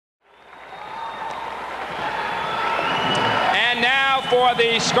for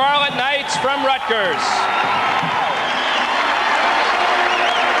the Scarlett Knights from Rutgers.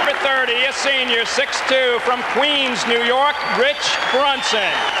 Number 30, a senior, 6'2", from Queens, New York, Rich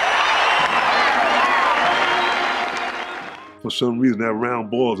Brunson. For some reason, that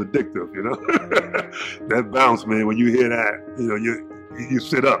round ball is addictive, you know? That bounce, man, when you hear that, you know, you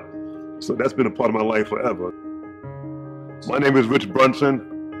sit up. So that's been a part of my life forever. My name is Rich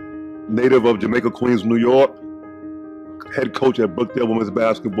Brunson, native of Jamaica, Queens, New York. Head coach at Brookdale women's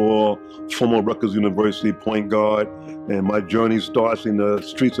basketball, former Rutgers University point guard, and my journey starts in the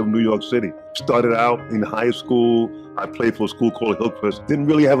streets of New York City. Started out in high school. I played for a school called Hillcrest. Didn't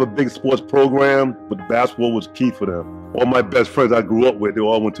really have a big sports program, but basketball was key for them. All my best friends I grew up with, they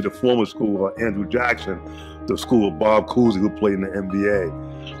all went to the former school, Andrew Jackson, the school of Bob Cousy, who played in the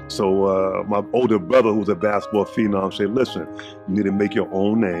NBA. So my older brother, who was a basketball phenom, said, listen, you need to make your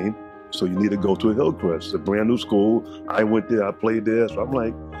own name. So you need to go to Hillcrest. It's a brand new school. I went there, I played there. So I'm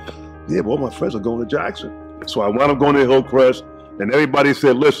like, yeah, but all my friends are going to Jackson. So I wound up going to Hillcrest, and everybody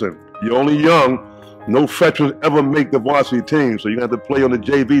said, listen, you're only young. No freshmen ever make the varsity team, so you have to play on the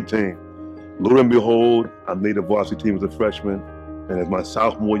JV team. Lo and behold, I made the varsity team as a freshman, and as my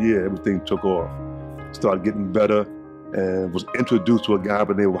sophomore year, everything took off. Started getting better, and was introduced to a guy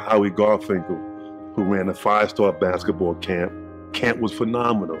by the name of Howie Garfinkel, who ran a 5-star basketball camp. Camp was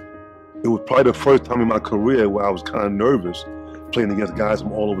phenomenal. It was probably the first time in my career where I was kind of nervous playing against guys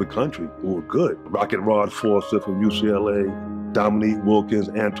from all over the country who were good. Rocket Rod Forster from UCLA, Dominique Wilkins,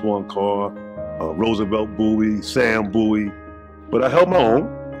 Antoine Carr, Roosevelt Bowie, Sam Bowie. But I held my own,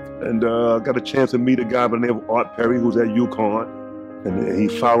 and got a chance to meet a guy by the name of Art Perry, who's at UConn. And he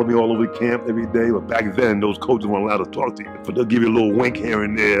followed me all over the camp every day. But back then, those coaches weren't allowed to talk to you. But they'll give you a little wink here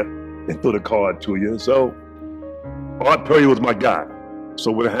and there and throw the card to you. So Art Perry was my guy. So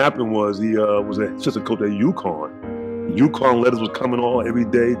what happened was he was an assistant coach at UConn. UConn letters was coming all every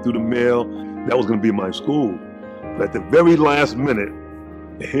day through the mail. That was going to be my school. But at the very last minute,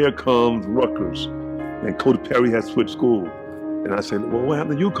 here comes Rutgers. And Coach Perry had switched school. And I said, well, what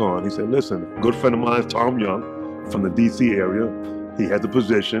happened to UConn? He said, listen, a good friend of mine, Tom Young, from the DC area, he had the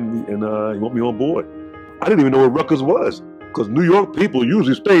position, and he want me on board. I didn't even know what Rutgers was, because New York people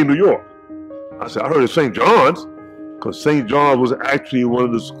usually stay in New York. I said, I heard of St. John's. Because St. John's was actually one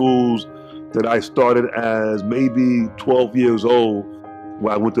of the schools that I started as maybe 12 years old,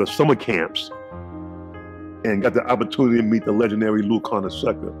 where I went to summer camps and got the opportunity to meet the legendary Lou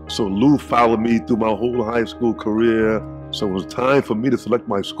Carnesecca. So Lou followed me through my whole high school career. So it was time for me to select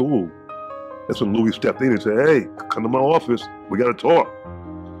my school. That's when Louis stepped in and said, hey, come to my office, we got to talk.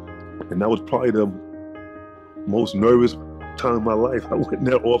 And that was probably the most nervous time in my life. I went in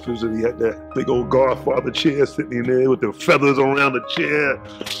that office and he had that big old Godfather chair sitting in there with the feathers around the chair.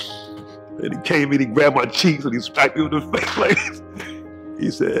 And he came in, he grabbed my cheeks and he smacked me with the face like this.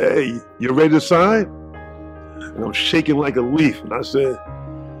 He said, hey, you ready to sign? And I'm shaking like a leaf. And I said,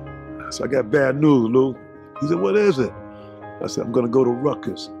 I got bad news, Lou. He said, what is it? I said, I'm gonna go to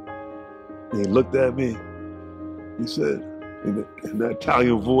Rutgers. And he looked at me. He said, in that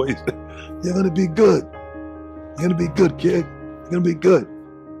Italian voice, you're gonna be good. You're gonna be good, kid. You're gonna be good.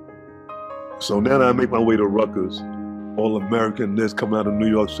 So now I make my way to Rutgers. All-American, this coming out of New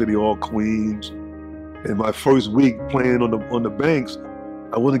York City, all Queens. And my first week playing on the banks,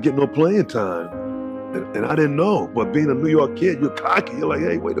 I wasn't getting no playing time. And I didn't know, but being a New York kid, you're cocky. You're like,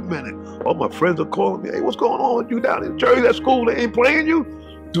 hey, wait a minute. All my friends are calling me, hey, what's going on with you down in Jersey at school? They ain't playing you?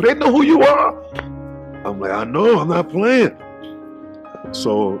 Do they know who you are? I'm like, I know, I'm not playing.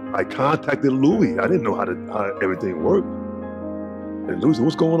 So I contacted Louis. I didn't know how everything worked. And Louis said,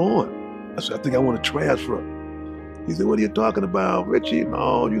 what's going on? I said, I think I want to transfer. He said, what are you talking about, Richie?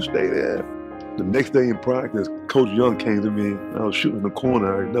 No, you stay there. The next day in practice, Coach Young came to me. I was shooting in the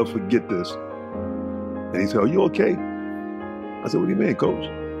corner. I'll never forget this. And he said, are you okay? I said, what do you mean, Coach?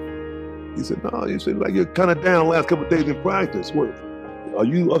 He said, no, you said, like, you're kind of down the last couple of days in practice. What, are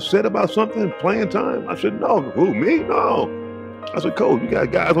you upset about something, playing time? I said, no. Who, me? No. I said, Coach, you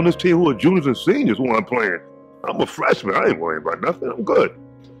got guys on this team who are juniors and seniors who aren't playing. I'm a freshman. I ain't worrying about nothing. I'm good.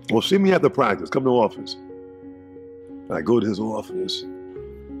 Well, see me after practice. Come to the office. I go to his office,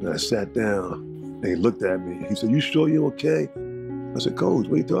 and I sat down, and he looked at me. He said, you sure you're okay? I said, Coach,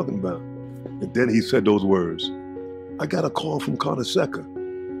 what are you talking about? And then he said those words, I got a call from Carnesecca.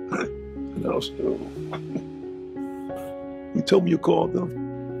 And I was, he told me you called them.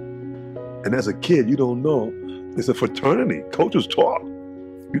 And as a kid, you don't know. It's a fraternity. Coaches talk.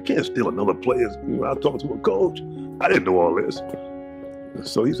 You can't steal another player's. I talked to a coach. I didn't know all this.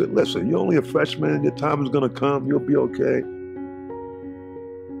 So he said, listen, you're only a freshman. Your time is going to come. You'll be okay.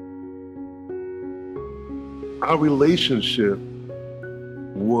 Our relationship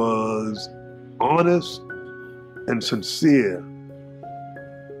was honest and sincere.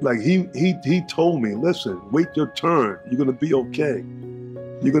 Like he told me, listen, wait your turn. You're gonna be okay.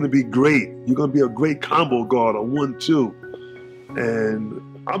 You're gonna be great. You're gonna be a great combo guard, a 1-2. And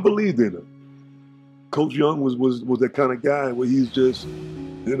I believed in him. Coach Young was that kind of guy where he's just,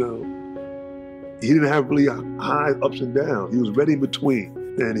 you know, he didn't have really high ups and downs. He was right in between.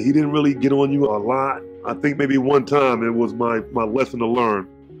 And he didn't really get on you a lot. I think maybe one time it was my lesson to learn,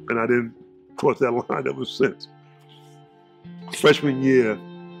 and I didn't cross that line ever since. Freshman year,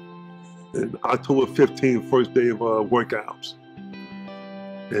 in October 15th, first day of workouts.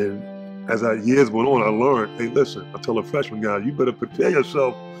 And as years went on, I learned, hey, listen, I tell the freshman guys, you better prepare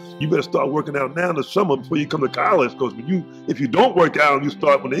yourself. You better start working out now in the summer before you come to college, because if you don't work out and you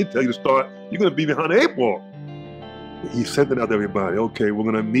start when they tell you to start, you're gonna be behind the 8 ball. He sent it out to everybody. Okay, we're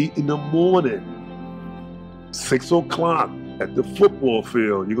gonna meet in the morning, 6 o'clock at the football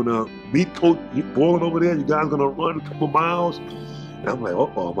field. You're gonna meet Coach Boylan over there. You guys gonna run a couple miles. And I'm like,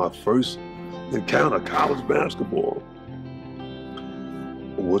 uh-oh, my first encounter, college basketball.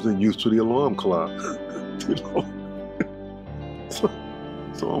 I wasn't used to the alarm clock. You know?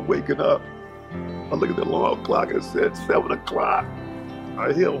 So I'm waking up. I look at the alarm clock and it said 7 o'clock.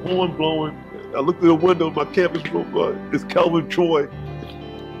 I hear a horn blowing. I look through the window of my campus room. It's Kelvin Troy,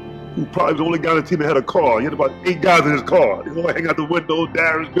 who probably was the only guy on the team that had a car. He had about 8 guys in his car. He all hang out the window,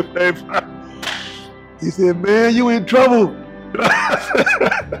 Darius, Biff. He said, man, you in trouble.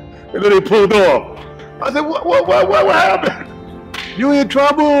 And then they pulled off. I said, what happened? You in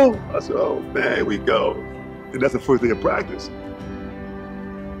trouble? I said, oh man, here we go. And that's the first day of practice.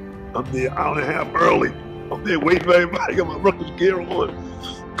 I'm there an hour and a half early. I'm there waiting for everybody, got my Rutgers gear on.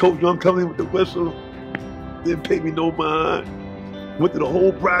 Coach Young coming in with the whistle. Didn't pay me no mind. Went through the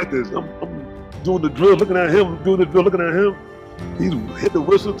whole practice. I'm doing the drill, looking at him, doing the drill, looking at him. He's hit the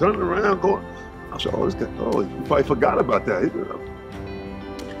whistle, turning around, going. I said, oh, this guy, oh, he probably forgot about that.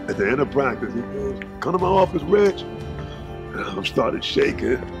 At the end of practice, he goes, come to my office, Rich. And I started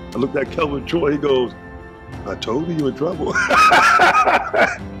shaking. I looked at Kelvin Troy, he goes, I told you in trouble.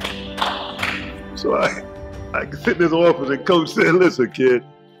 So I sit in his office and Coach said, listen, kid,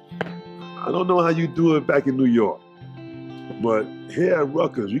 I don't know how you do it back in New York, but here at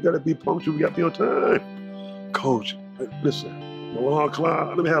Rutgers, you gotta be punctual, you gotta be on time. Coach, listen, alarm clock,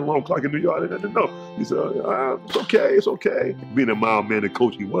 I never had a alarm clock in New York, I didn't know. He said, it's okay. Being a mild man, the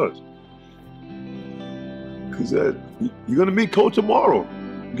coach he was. He said, you're gonna meet Coach tomorrow.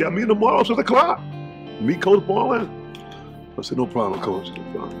 You got me tomorrow, 6 o'clock. Meet Coach Boylan. I said, no problem, Coach, no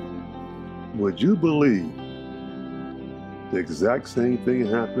problem. Would you believe the exact same thing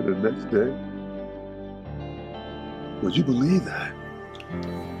happened the next day? Would you believe that?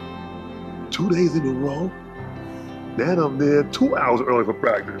 2 days in a row. Then I'm there 2 hours early for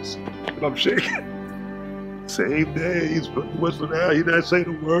practice. And I'm shaking. Same day, he's whistling out, he's not saying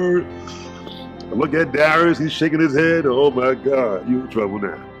a word. I look at Darius, he's shaking his head. Oh my God, you in trouble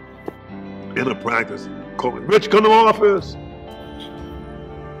now. In a practice, call me, Rich, come to the office.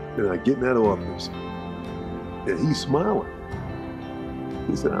 And I get in that office, and he's smiling.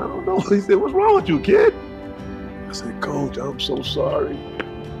 He said, I don't know. He said, what's wrong with you, kid? I said, Coach, I'm so sorry.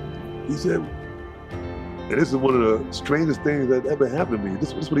 He said, and this is one of the strangest things that ever happened to me.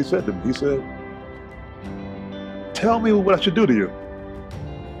 This is what he said to me. He said, tell me what I should do to you.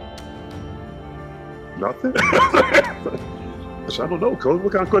 Nothing? I said, I don't know, Coach.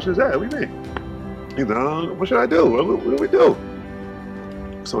 What kind of question is that? What do you mean? He said, what should I do? What do we do?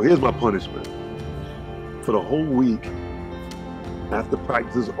 So here's my punishment. For the whole week, after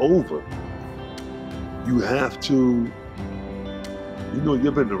practice is over, you have to, you've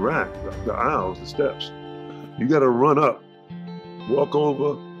been in the rack, the aisles, the steps. You got to run up, walk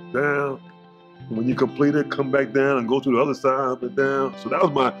over, down. And when you complete it, come back down and go to the other side, up and down. So that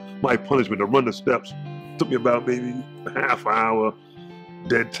was my punishment, to run the steps. It took me about maybe a half hour,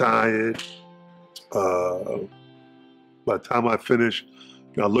 dead tired. By the time I finished,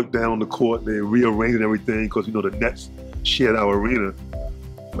 I looked down on the court, they rearranged everything because, the Nets shared our arena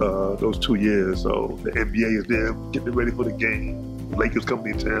those 2 years. So the NBA is there getting ready for the game. The Lakers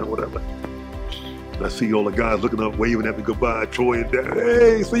coming in town, whatever. And I see all the guys looking up, waving at me goodbye, Troy and Dad,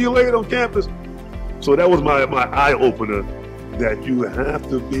 hey, see you later on campus. So that was my eye opener, that you have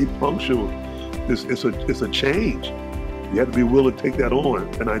to be punctual. It's a change. You have to be willing to take that on.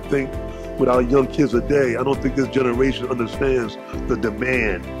 And I think with our young kids today, I don't think this generation understands the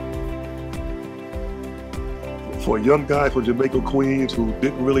demand. For a young guy from Jamaica, Queens, who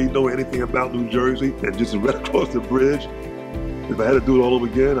didn't really know anything about New Jersey and just right across the bridge, if I had to do it all over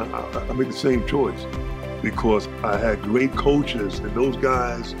again, I make the same choice. because I had great coaches, and those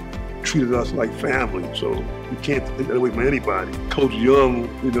guys treated us like family. So you can't take that away from anybody. Coach Young,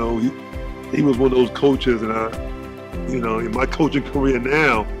 you know, he was one of those coaches, and in my coaching career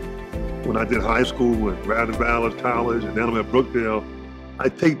now, when I did high school at Radnor Valley College, and then I'm at Brookdale, I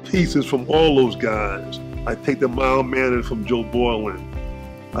take pieces from all those guys. I take the mild mannered from Joe Borland.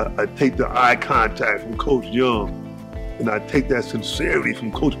 I take the eye contact from Coach Young. And I take that sincerity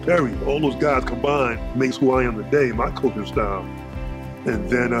from Coach Perry. All those guys combined makes who I am today, my coaching style. And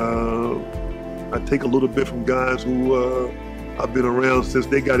then I take a little bit from guys who I've been around since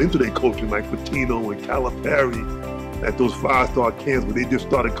they got into their coaching, like Patino and Calipari at those 5-star camps where they just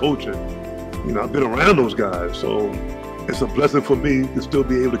started coaching. You know, I've been around those guys, so it's a blessing for me to still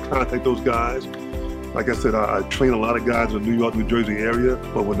be able to contact those guys. Like I said, I train a lot of guys in the New York, New Jersey area,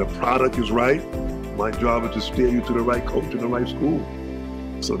 but when the product is right, my job is to steer you to the right coach in the right school.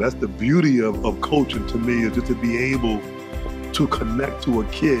 So that's the beauty of coaching to me, is just to be able to connect to a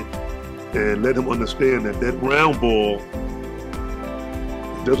kid and let him understand that that round ball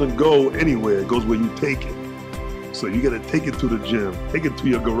doesn't go anywhere, it goes where you take it. So you gotta take it to the gym, take it to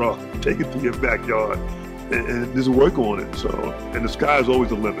your garage, take it to your backyard, and just work on it. So, and the sky is always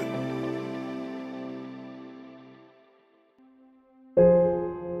the limit.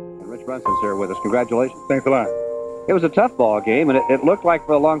 Rich Brunson's here with us. Congratulations. Thanks a lot. It was a tough ball game, and it looked like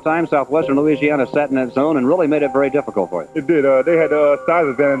for a long time Southwestern Louisiana sat in that zone and really made it very difficult for you. It did. They had size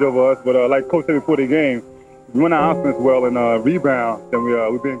advantage over us, but like Coach said before the game, we went our offense well and rebound, then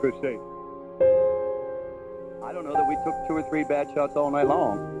we'd be in good shape. I don't know that we took 2 or 3 bad shots all night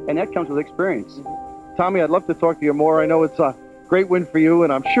long, and that comes with experience. Tommy, I'd love to talk to you more. I know it's a great win for you,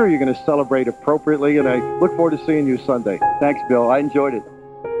 and I'm sure you're going to celebrate appropriately, and I look forward to seeing you Sunday. Thanks, Bill. I enjoyed it.